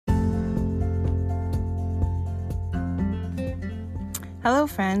Hello,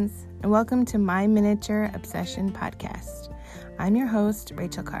 friends, and welcome to My Miniature Obsession podcast. I'm your host,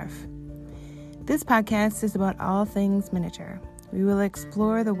 Rachel Karff. This podcast is about all things miniature. We will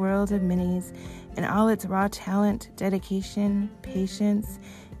explore the world of minis and all its raw talent, dedication, patience,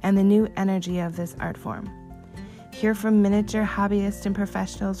 and the new energy of this art form. Hear from miniature hobbyists and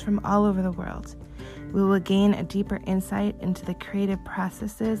professionals from all over the world. We will gain a deeper insight into the creative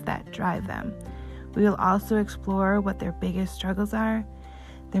processes that drive them. We will also explore what their biggest struggles are,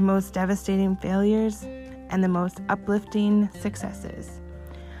 their most devastating failures, and the most uplifting successes.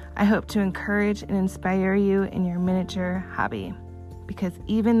 I hope to encourage and inspire you in your miniature hobby, because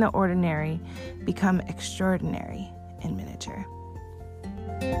even the ordinary become extraordinary in miniature.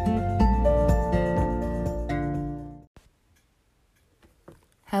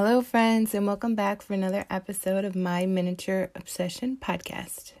 Hello, friends, and welcome back for another episode of My Miniature Obsession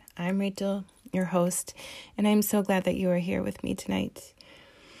podcast. I'm Rachel, your host, and I'm so glad that you are here with me tonight.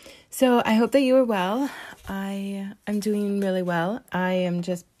 So I hope that you are well. I am doing really well.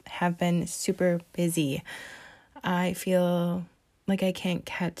 Have been super busy. I feel like I can't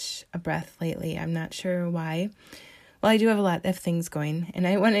catch a breath lately. I'm not sure why. Well, I do have a lot of things going, and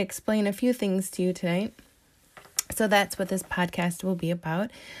I want to explain a few things to you tonight. So that's what this podcast will be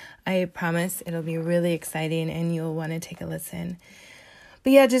about. I promise it'll be really exciting, and you'll want to take a listen.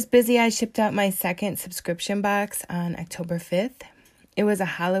 But yeah, just busy. I shipped out my second subscription box on October 5th. It was a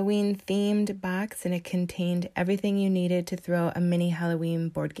Halloween-themed box, and it contained everything you needed to throw a mini Halloween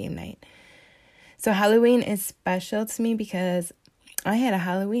board game night. So Halloween is special to me because I had a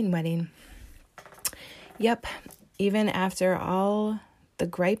Halloween wedding. Yep, even after all the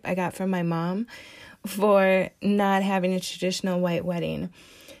gripe I got from my mom for not having a traditional white wedding,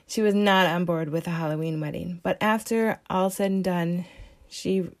 she was not on board with a Halloween wedding. But after all said and done,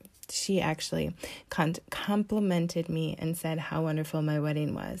 she actually complimented me and said how wonderful my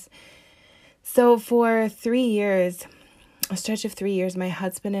wedding was. So for 3 years, a stretch of 3 years, my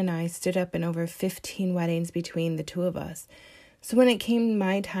husband and I stood up in over 15 weddings between the two of us. So when it came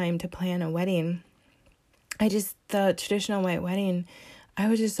my time to plan a wedding, the traditional white wedding, I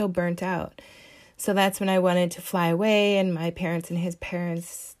was just so burnt out. So that's when I wanted to fly away, and my parents and his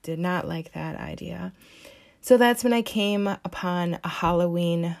parents did not like that idea. So that's when I came upon a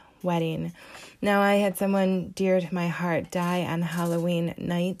Halloween wedding. Now, I had someone dear to my heart die on Halloween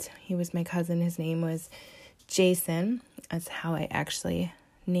night. He was my cousin. His name was Jason. That's how I actually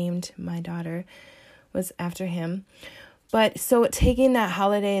named my daughter, was after him. But so taking that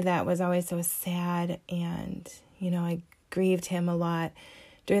holiday that was always so sad, and, I grieved him a lot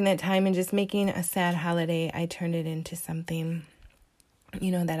during that time, and just making a sad holiday, I turned it into something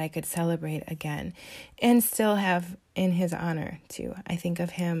that I could celebrate again and still have in his honor too. I think of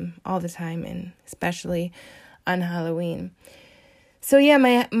him all the time, and especially on Halloween. So yeah,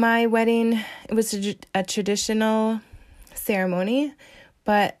 my wedding, it was a traditional ceremony,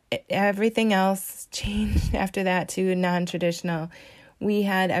 but everything else changed after that to non-traditional. We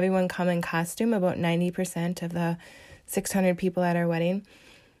had everyone come in costume. About 90% of the 600 people at our wedding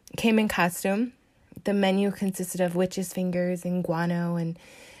came in costume. The menu consisted of witch's fingers and guano and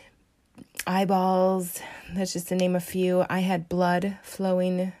eyeballs. That's just to name a few. I had blood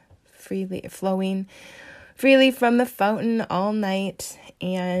flowing freely from the fountain all night.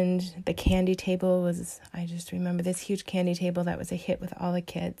 And the candy table I just remember this huge candy table that was a hit with all the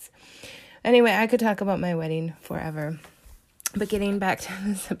kids. Anyway, I could talk about my wedding forever. But getting back to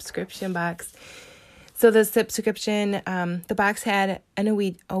the subscription box. So the subscription, the box had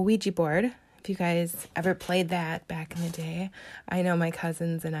a Ouija board. If you guys ever played that back in the day, I know my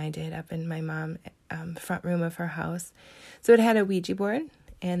cousins and I did up in my mom's front room of her house. So it had a Ouija board,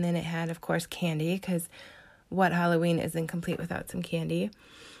 and then it had, of course, candy, because what Halloween isn't complete without some candy.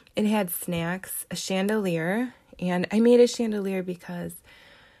 It had snacks, a chandelier, and I made a chandelier because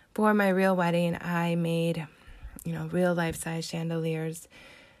for my real wedding, I made, real life-size chandeliers.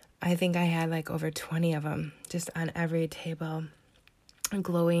 I think I had like over 20 of them just on every table,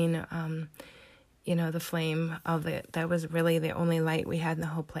 glowing, the flame of it. That was really the only light we had in the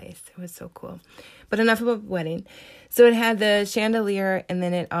whole place. It was so cool. But enough about wedding. So it had the chandelier, and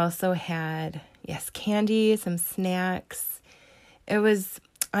then it also had, candy, some snacks.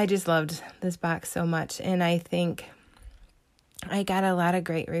 I just loved this box so much, and I think I got a lot of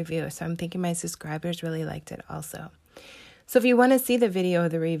great reviews, so I'm thinking my subscribers really liked it also. So if you want to see the video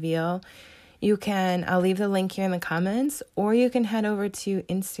of the reveal, I'll leave the link here in the comments, or you can head over to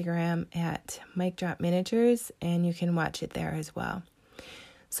Instagram at Mic Drop Miniatures, and you can watch it there as well.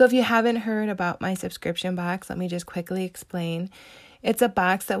 So if you haven't heard about my subscription box, let me just quickly explain. It's a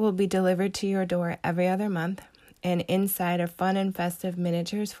box that will be delivered to your door every other month. and inside are fun and festive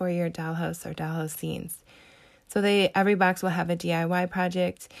miniatures for your dollhouse or dollhouse scenes. So every box will have a DIY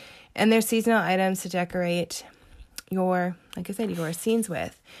project, and they're seasonal items to decorate your scenes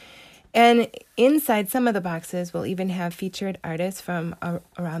with. And inside some of the boxes will even have featured artists from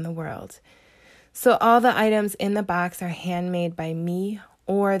around the world. So all the items in the box are handmade by me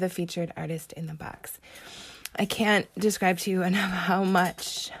or the featured artist in the box. I can't describe to you enough how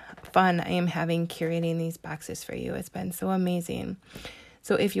much fun I am having curating these boxes for you. It's been so amazing.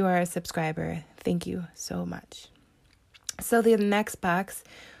 So if you are a subscriber, thank you so much. So the next box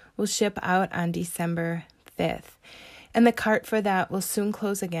will ship out on December 5th. And the cart for that will soon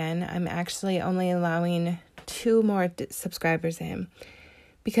close again. I'm actually only allowing 2 more subscribers in.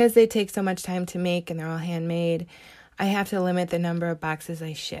 Because they take so much time to make and they're all handmade, I have to limit the number of boxes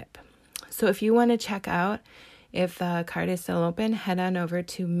I ship. So if you want to check out if the cart is still open, head on over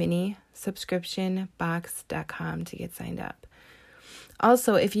to minisubscriptionbox.com to get signed up.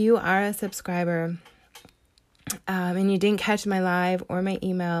 Also, if you are a subscriber and you didn't catch my live or my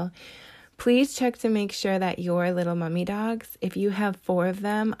email, please check to make sure that your little mummy dogs, if you have 4 of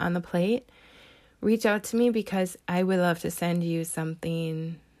them on the plate, reach out to me because I would love to send you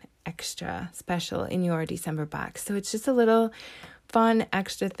something extra special in your December box. So it's just a little fun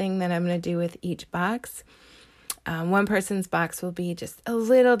extra thing that I'm going to do with each box. One person's box will be just a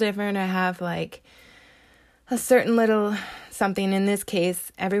little different. I have like a certain little something. In this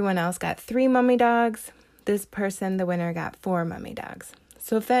case, everyone else got 3 mummy dogs. This person, the winner, got 4 mummy dogs.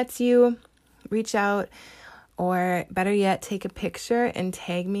 So if that's you, reach out. Or better yet, take a picture and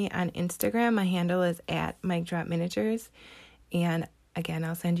tag me on Instagram. My handle is @MicDropMiniatures. And again,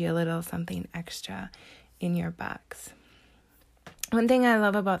 I'll send you a little something extra in your box. One thing I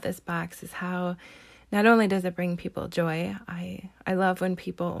love about this box is how not only does it bring people joy, I love when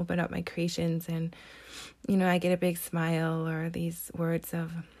people open up my creations and, I get a big smile or these words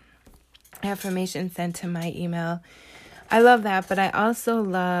of affirmation sent to my email. I love that, but I also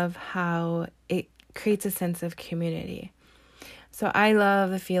love how it creates a sense of community. So I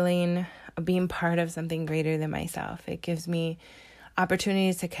love the feeling of being part of something greater than myself. It gives me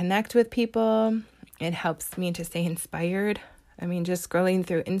opportunities to connect with people. It helps me to stay inspired. Just scrolling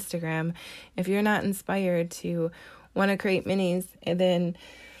through Instagram, if you're not inspired to want to create minis, and then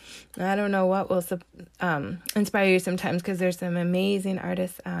I don't know what will inspire you sometimes, because there's some amazing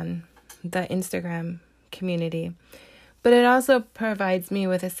artists on the Instagram community. But it also provides me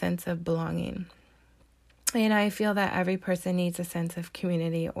with a sense of belonging. And I feel that every person needs a sense of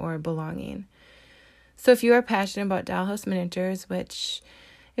community or belonging. So if you are passionate about dollhouse miniatures, which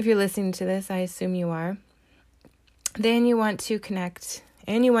if you're listening to this, I assume you are, then you want to connect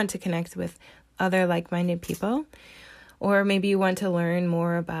with other like-minded people, or maybe you want to learn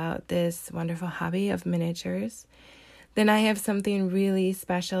more about this wonderful hobby of miniatures, then I have something really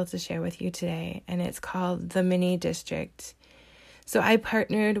special to share with you today, and it's called the Mini District. So I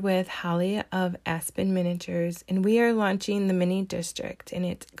partnered with Holly of Aspen Miniatures, and we are launching the Mini District, and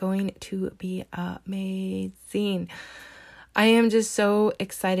it's going to be amazing. I am just so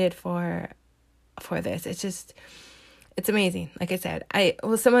excited for this. It's amazing. Like I said,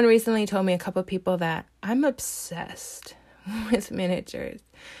 someone recently told me, a couple of people, that I'm obsessed with miniatures,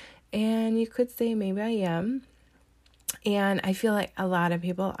 and you could say maybe I am, and I feel like a lot of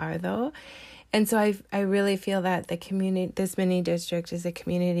people are, though. And so I really feel that the community, this Mini District, is a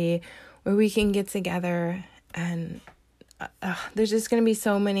community where we can get together, and there's just going to be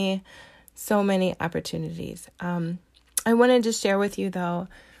so many opportunities. I wanted to share with you, though,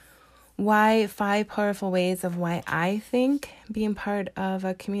 5 powerful ways of why I think being part of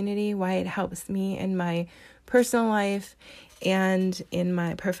a community, why it helps me in my personal life and in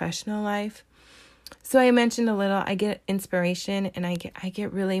my professional life. So I mentioned a little, I get inspiration and I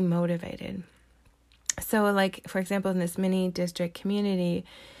get really motivated. So like, for example, in this Mini District community,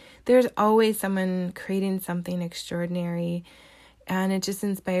 there's always someone creating something extraordinary, and it just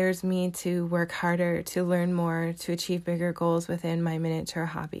inspires me to work harder, to learn more, to achieve bigger goals within my miniature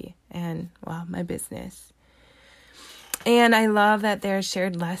hobby and, my business. And I love that there are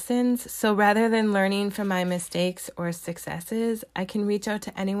shared lessons. So rather than learning from my mistakes or successes, I can reach out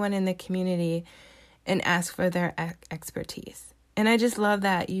to anyone in the community and ask for their expertise. And I just love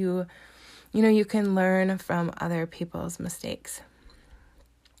that you can learn from other people's mistakes.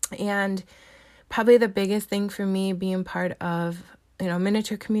 And probably the biggest thing for me being part of,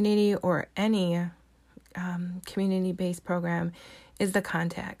 miniature community or any community-based program is the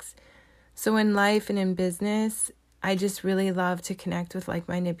contacts. So in life and in business, I just really love to connect with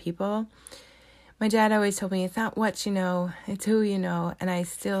like-minded people. My dad always told me, it's not what you know, it's who you know. And I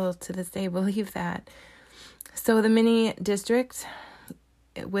still, to this day, believe that. So the mini district,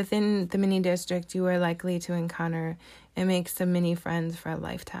 within the mini district, you are likely to encounter and make some mini friends for a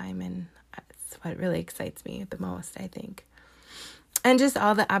lifetime. And that's what really excites me the most, I think. And just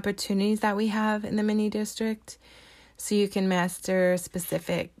all the opportunities that we have in the mini district. So you can master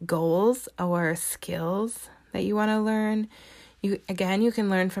specific goals or skills that you want to learn. You can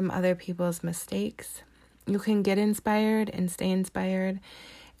learn from other people's mistakes. You can get inspired and stay inspired.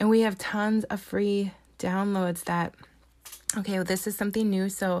 And we have tons of free downloads that, this is something new.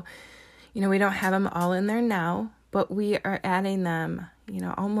 So, we don't have them all in there now, but we are adding them,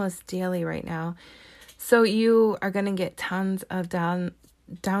 almost daily right now. So you are going to get tons of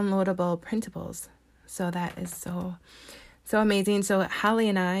downloadable printables. So that is so amazing. So Holly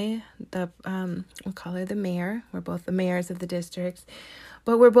and I, we'll call her the mayor. We're both the mayors of the districts,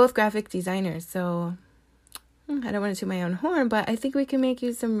 but we're both graphic designers. So I don't want to toot my own horn, but I think we can make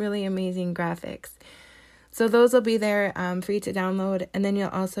you some really amazing graphics. So those will be there for you to download. And then you'll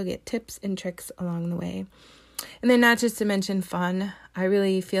also get tips and tricks along the way. And then not just to mention fun, I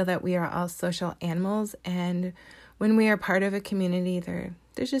really feel that we are all social animals. And when we are part of a community,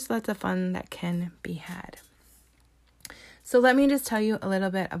 there's just lots of fun that can be had. So let me just tell you a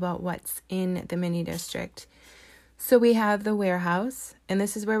little bit about what's in the mini district. So we have the warehouse, and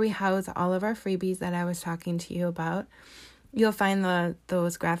this is where we house all of our freebies that I was talking to you about. You'll find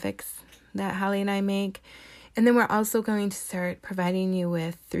those graphics that Holly and I make. And then we're also going to start providing you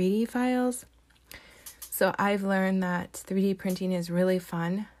with 3D files. So I've learned that 3D printing is really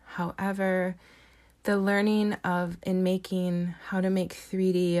fun. However, the learning of and making how to make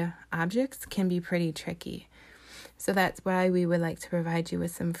 3D objects can be pretty tricky. So that's why we would like to provide you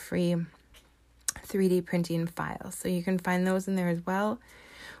with some free 3D printing files. So you can find those in there as well.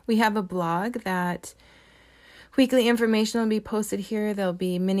 We have a blog that weekly information will be posted here. There'll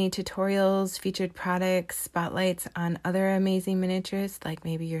be mini tutorials, featured products, spotlights on other amazing miniaturists, like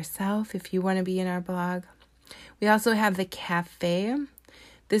maybe yourself if you want to be in our blog. We also have the cafe.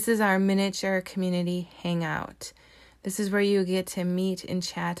 This is our miniature community hangout. This is where you get to meet and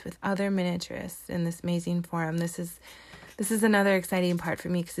chat with other miniaturists in this amazing forum. This is another exciting part for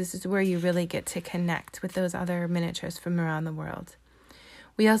me because this is where you really get to connect with those other miniaturists from around the world.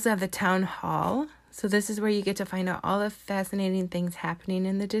 We also have the town hall. So this is where you get to find out all the fascinating things happening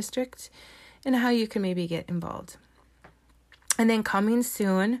in the district and how you can maybe get involved. And then coming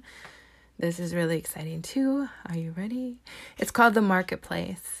soon, this is really exciting too. Are you ready? It's called the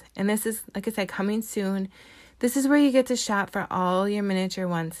Marketplace. And this is, like I said, coming soon. This is where you get to shop for all your miniature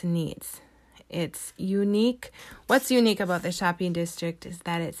wants and needs. It's unique. What's unique about the shopping district is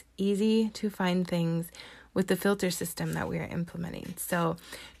that it's easy to find things with the filter system that we are implementing. So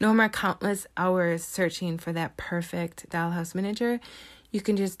no more countless hours searching for that perfect dollhouse miniature. You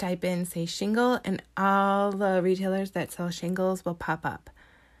can just type in, say, shingle, and all the retailers that sell shingles will pop up.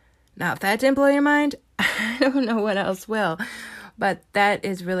 Now, if that didn't blow your mind, I don't know what else will. But that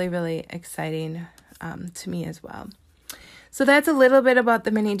is really, really exciting to me as well. So that's a little bit about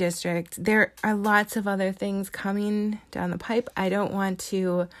the mini district. There are lots of other things coming down the pipe. I don't want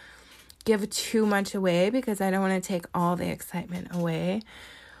to give too much away because I don't want to take all the excitement away.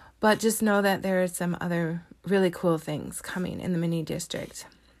 But just know that there are some other really cool things coming in the mini district.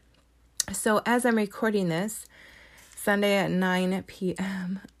 So as I'm recording this, Sunday at 9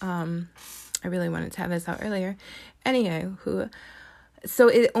 p.m., I really wanted to have this out earlier. Anyway, so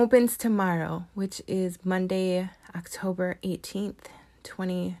it opens tomorrow, which is Monday, October 18th,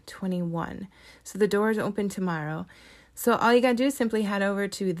 2021. So the doors open tomorrow. So all you got to do is simply head over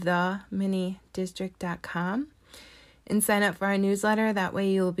to theminidistrict.com and sign up for our newsletter. That way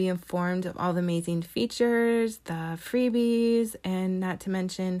you'll be informed of all the amazing features, the freebies, and not to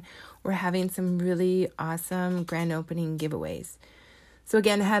mention we're having some really awesome grand opening giveaways. So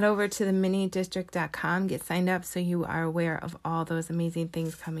again, head over to theminidistrict.com, get signed up so you are aware of all those amazing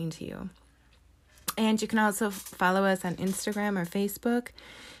things coming to you. And you can also follow us on Instagram or Facebook,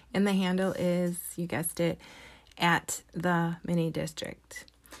 and the handle is, you guessed it, at the mini district.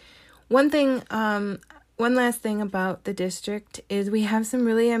 One last thing about the district is we have some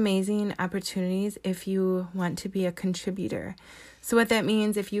really amazing opportunities if you want to be a contributor. So what that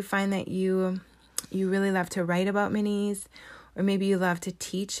means, if you find that you really love to write about minis, or maybe you love to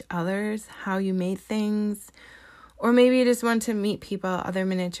teach others how you made things, or maybe you just want to meet people, other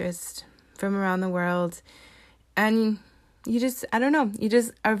miniaturists from around the world, and you just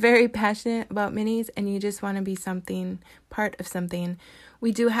are very passionate about minis and you just want to be part of something,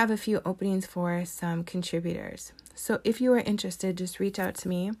 we do have a few openings for some contributors. So if you are interested, just reach out to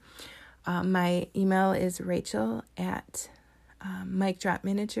me. My email is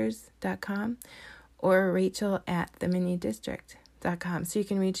rachel@micdropminiatures.com, or rachel@themindistrict.com. So you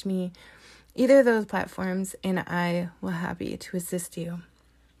can reach me either of those platforms, and I will be happy to assist you.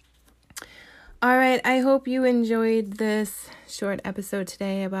 All right, I hope you enjoyed this short episode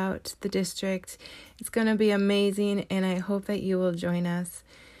today about the district. It's going to be amazing, and I hope that you will join us.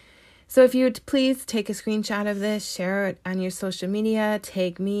 So if you'd please take a screenshot of this, share it on your social media,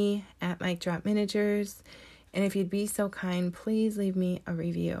 tag me at Mic Drop Managers, and if you'd be so kind, please leave me a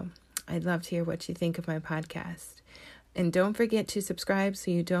review. I'd love to hear what you think of my podcast. And don't forget to subscribe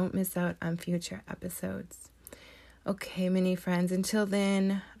so you don't miss out on future episodes. Okay, mini friends, until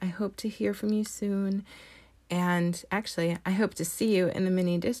then, I hope to hear from you soon. And actually, I hope to see you in the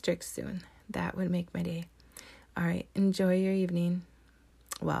mini district soon. That would make my day. All right, enjoy your evening.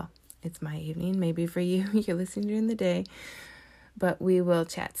 Well, it's my evening. Maybe for you, you're listening during the day. But we will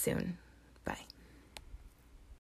chat soon.